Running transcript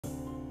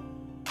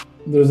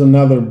there's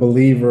another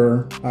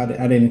believer. I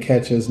didn't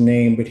catch his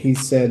name, but he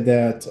said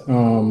that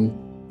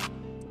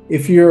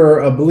if you're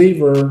a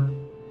believer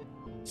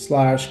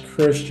slash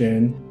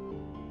Christian,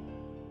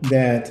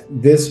 that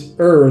this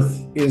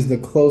earth is the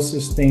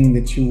closest thing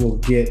that you will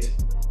get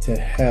to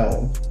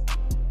hell.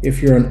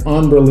 If you're an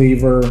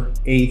unbeliever,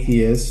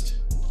 atheist,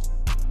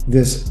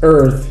 this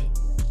earth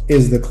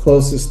is the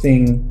closest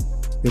thing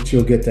that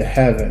you'll get to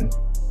heaven.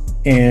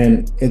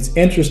 And it's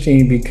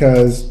interesting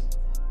because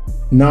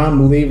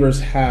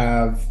non-believers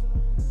have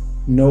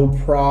no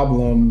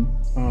problem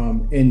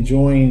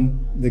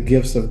enjoying the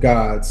gifts of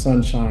God,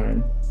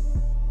 sunshine,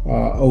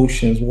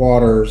 oceans,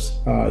 waters,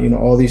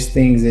 all these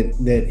things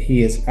that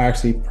He has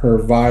actually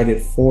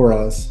provided for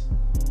us.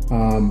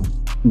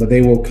 But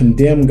they will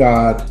condemn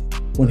God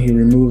when He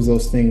removes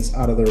those things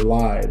out of their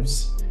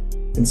lives.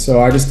 And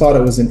so I just thought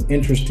it was an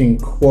interesting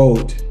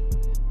quote.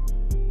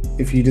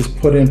 If you just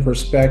put in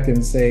perspective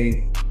and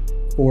say,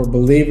 for a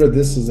believer,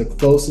 this is the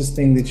closest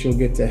thing that you'll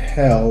get to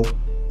hell.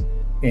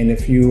 And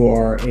if you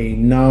are a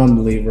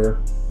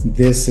non-believer,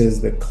 this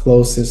is the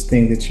closest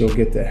thing that you'll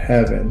get to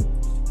heaven.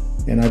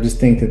 And I just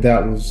think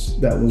that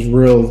was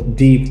real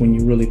deep when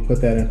you really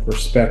put that in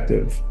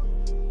perspective.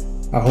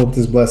 I hope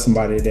this blessed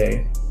somebody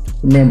today.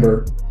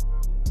 Remember,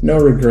 no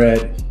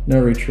regret,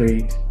 no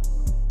retreat,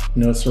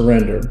 no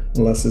surrender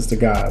unless it's to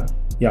God.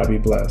 Y'all be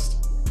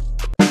blessed.